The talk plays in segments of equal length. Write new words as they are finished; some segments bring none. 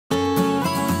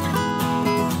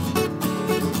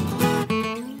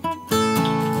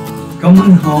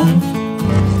Common home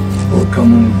or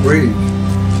common grave?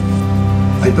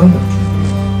 Idolatry.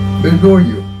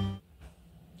 Bergoglio.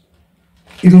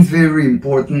 It is very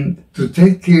important to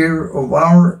take care of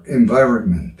our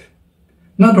environment,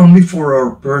 not only for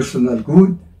our personal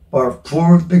good, but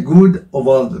for the good of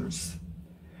others.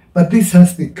 But this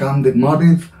has become the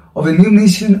motive of a new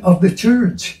mission of the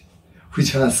Church,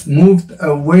 which has moved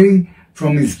away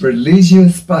from its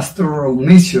religious pastoral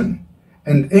mission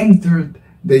and entered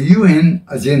the UN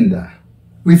agenda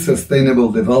with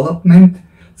sustainable development.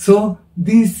 So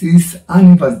this is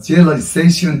an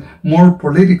evangelization more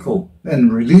political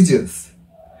than religious.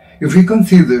 If we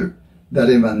consider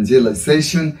that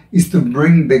evangelization is to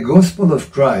bring the gospel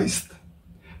of Christ,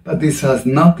 but this has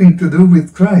nothing to do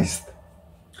with Christ.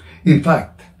 In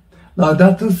fact,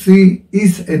 Laudato Si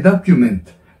is a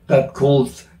document that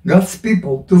calls God's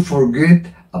people to forget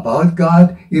about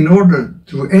God in order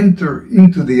to enter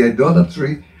into the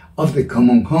idolatry of the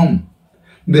common home,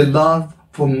 the love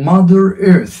for Mother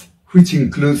Earth, which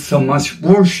includes so much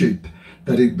worship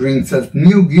that it brings us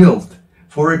new guilt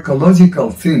for ecological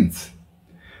sins.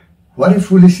 What a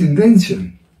foolish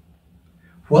invention!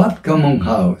 What common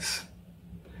house?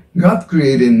 God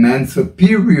created man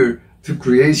superior to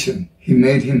creation. He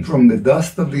made him from the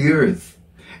dust of the earth,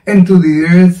 and to the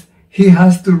earth he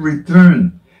has to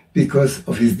return because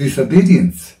of his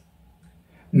disobedience.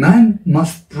 Man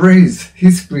must praise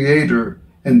his Creator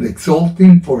and exalt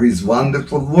him for his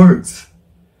wonderful works,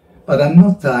 but at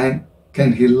no time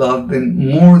can he love them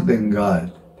more than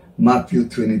God. Matthew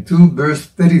 22, verse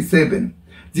 37,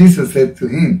 Jesus said to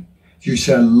him, "You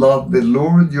shall love the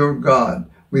Lord your God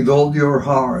with all your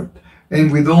heart,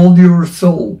 and with all your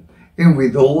soul, and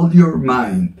with all your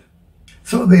mind."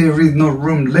 So there is no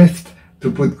room left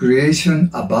to put creation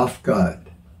above God.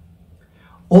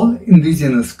 All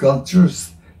indigenous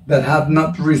cultures that have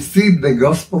not received the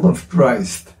gospel of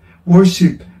Christ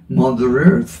worship Mother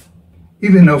Earth,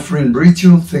 even offering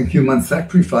rituals and human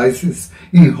sacrifices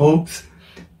in hopes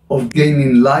of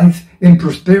gaining life and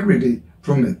prosperity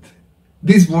from it.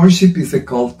 This worship is a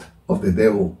cult of the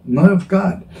devil, not of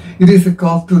God. It is a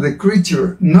cult to the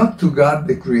creature, not to God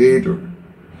the Creator.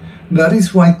 That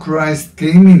is why Christ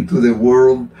came into the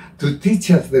world to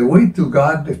teach us the way to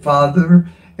God the Father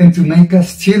and to make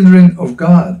us children of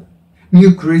God,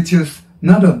 new creatures,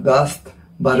 not of dust,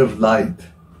 but of light.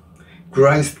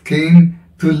 Christ came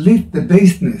to lift the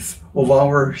baseness of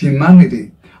our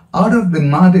humanity out of the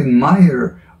mud and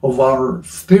mire of our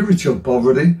spiritual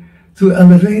poverty to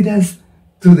elevate us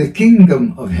to the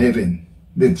kingdom of heaven,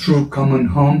 the true common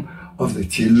home of the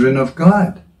children of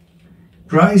God.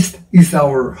 Christ is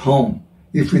our home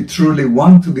if we truly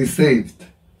want to be saved.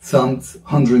 Psalms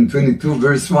 122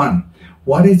 verse 1.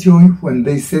 What a joy when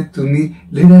they said to me,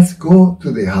 "Let us go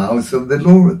to the house of the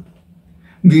Lord."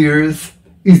 The earth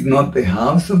is not the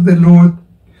house of the Lord.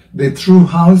 The true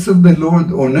house of the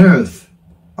Lord on earth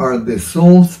are the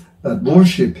souls that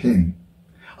worship him.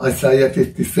 Isaiah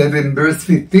 57 verse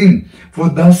 15, "For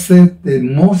thus saith the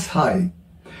Most High,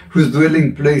 whose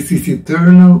dwelling place is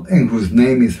eternal and whose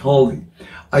name is holy.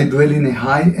 I dwell in a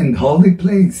high and holy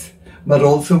place, but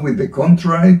also with the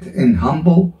contrite and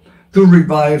humble, to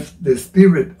revive the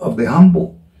spirit of the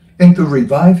humble, and to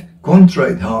revive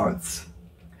contrite hearts."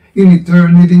 In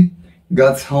eternity,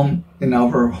 God's home and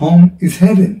our home is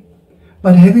heaven.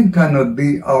 But heaven cannot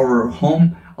be our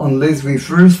home unless we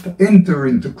first enter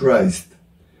into Christ.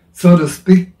 So to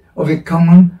speak of a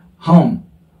common home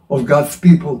of God's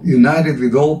people united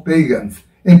with all pagans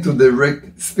and to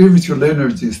direct spiritual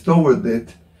energies toward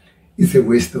it is a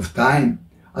waste of time,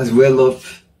 as well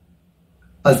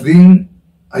as being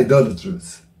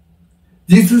idolatrous.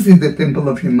 Jesus is the temple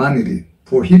of humanity,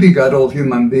 for he begot all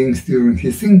human beings during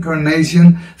his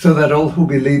incarnation so that all who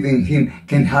believe in him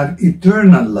can have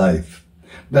eternal life.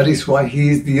 That is why he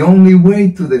is the only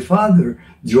way to the Father,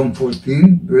 John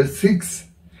 14, verse 6.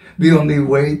 The only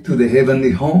way to the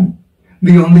heavenly home,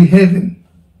 the only heaven.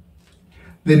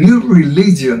 The new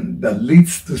religion that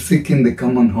leads to seeking the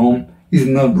common home is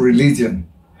not religion,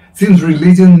 since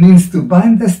religion means to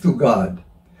bind us to God.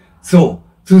 So,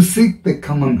 to seek the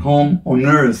common home on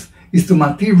earth is to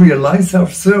materialize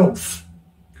ourselves,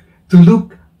 to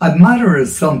look at matter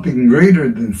as something greater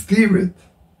than spirit.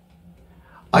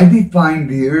 I define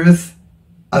the earth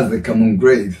as the common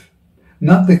grave,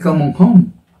 not the common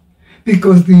home,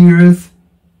 because the earth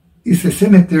is a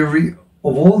cemetery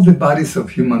of all the bodies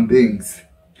of human beings.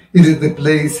 It is the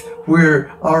place where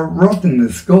our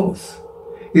rottenness goes.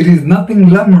 It is nothing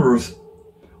glamorous.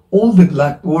 All the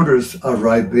black waters are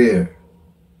right there.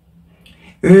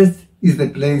 Earth is the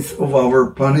place of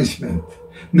our punishment,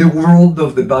 the world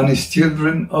of the banished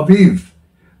children of Eve.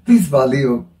 This valley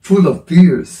full of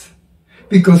tears,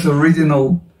 because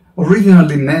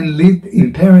originally man lived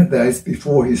in paradise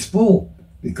before his fall,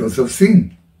 because of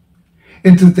sin.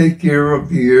 And to take care of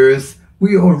the earth,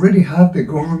 we already have the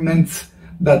governments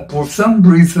that for some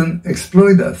reason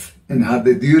exploit us and have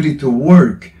the duty to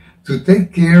work to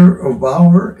take care of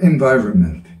our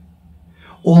environment.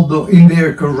 Although in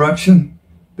their corruption,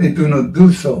 they do not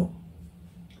do so.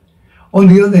 On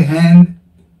the other hand,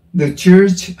 the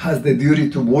church has the duty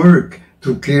to work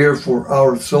to care for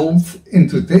our souls and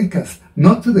to take us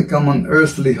not to the common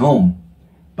earthly home,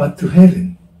 but to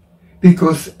heaven,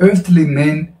 because earthly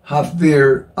men have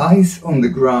their eyes on the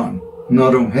ground,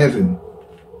 not on heaven.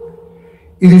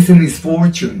 It is a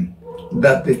misfortune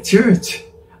that the church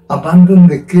abandoned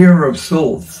the care of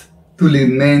souls to lead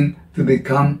men to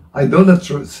become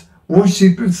idolatrous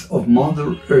worshippers of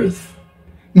Mother Earth.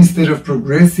 Instead of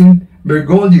progressing,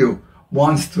 Bergoglio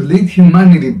wants to lead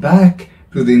humanity back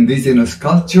to the indigenous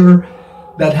culture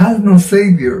that has no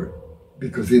savior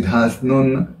because it has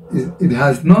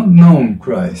not known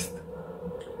Christ.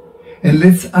 And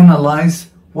let's analyze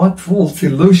what false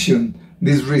illusion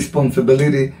this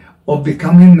responsibility of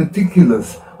becoming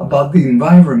meticulous about the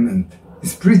environment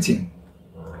is preaching.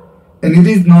 And it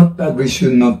is not that we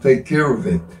should not take care of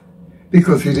it,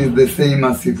 because it is the same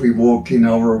as if we walk in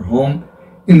our home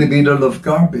in the middle of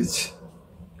garbage.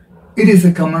 It is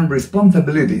a common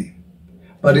responsibility,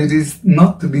 but it is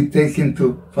not to be taken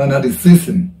to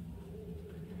fanaticism.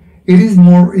 It is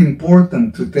more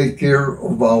important to take care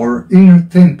of our inner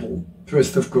temple, 1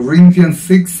 Corinthians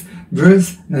 6,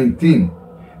 verse 19,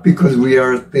 because we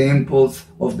are temples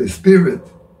of the Spirit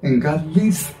and God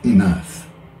lives in us.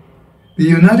 The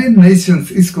United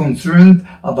Nations is concerned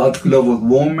about global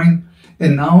warming,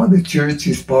 and now the church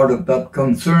is part of that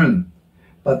concern.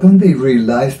 But don't they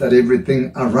realize that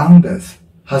everything around us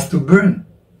has to burn?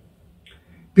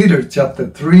 Peter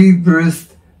chapter 3 verse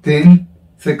 10,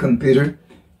 2 Peter,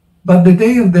 but the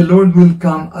day of the Lord will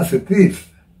come as a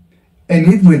thief,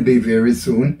 and it will be very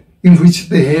soon, in which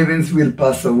the heavens will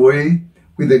pass away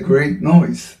with a great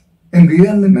noise, and the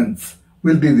elements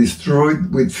will be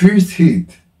destroyed with fierce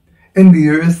heat, and the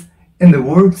earth and the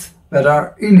works that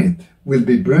are in it will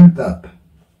be burnt up.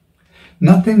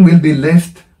 Nothing will be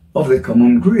left of the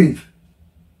common grave.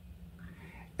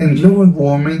 And global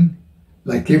warming,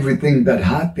 like everything that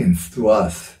happens to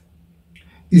us,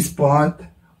 is part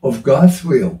of God's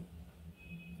will.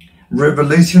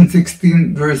 Revelation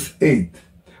 16 verse 8,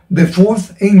 the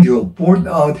fourth angel poured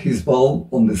out his bowl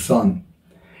on the sun,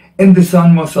 and the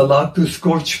sun was allowed to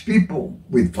scorch people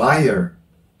with fire.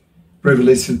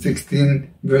 Revelation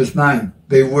 16 verse 9,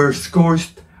 they were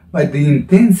scorched by the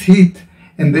intense heat,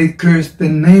 and they cursed the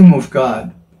name of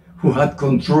God, who had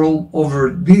control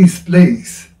over these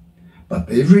plagues, but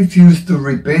they refused to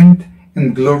repent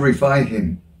and glorify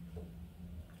him.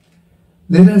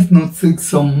 Let us not seek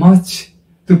so much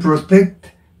to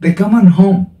protect the common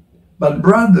home, but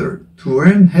rather to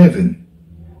earn heaven,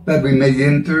 that we may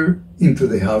enter into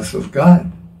the house of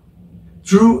God.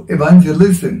 True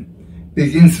evangelism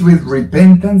begins with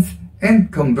repentance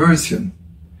and conversion,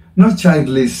 not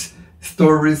childish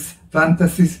stories,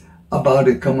 fantasies about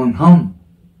a common home.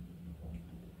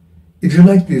 If you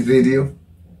like this video,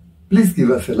 please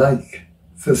give us a like,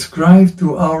 subscribe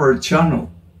to our channel,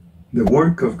 The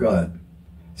Work of God,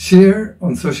 share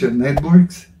on social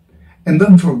networks, and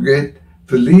don't forget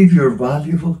to leave your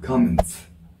valuable comments.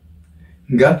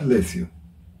 God bless you.